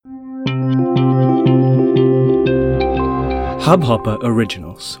Hubhopper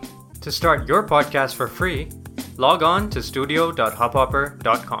Originals. To start your podcast for free, log on to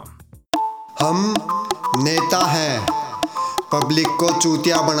studio.hubhopper.com. हम नेता हैं, public को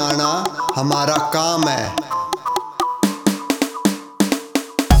चूतिया बनाना हमारा काम है।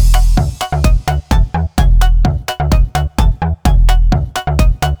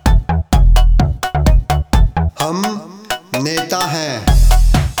 हम नेता हैं।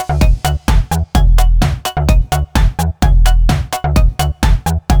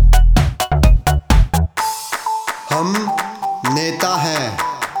 हम नेता हैं,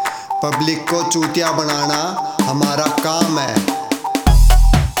 पब्लिक को चूतिया बनाना हमारा काम है।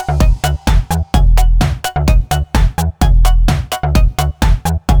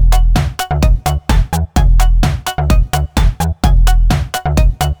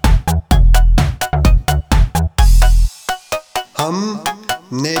 हम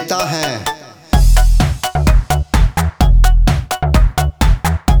नेता हैं।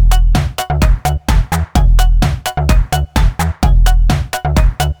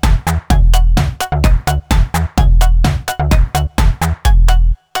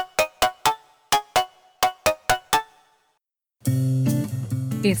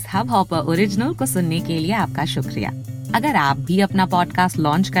 इस हब हॉपर ओरिजिनल को सुनने के लिए आपका शुक्रिया। अगर आप भी अपना पॉडकास्ट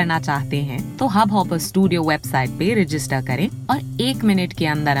लॉन्च करना चाहते हैं तो हब हॉपर स्टूडियो वेबसाइट पे रजिस्टर करें और 1 मिनट के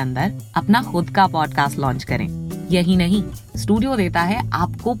अंदर अंदर अपना खुद का पॉडकास्ट लॉन्च करें। यही नहीं, स्टूडियो देता है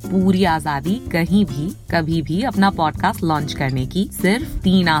आपको पूरी आजादी कहीं भी कभी भी अपना पॉडकास्ट लॉन्च करने की, सिर्फ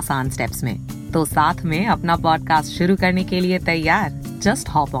 3 आसान स्टेप्स में। तो साथ में अपना पॉडकास्ट शुरू करने के लिए तैयार? Just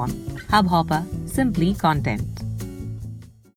hop on hub hopper, simply content.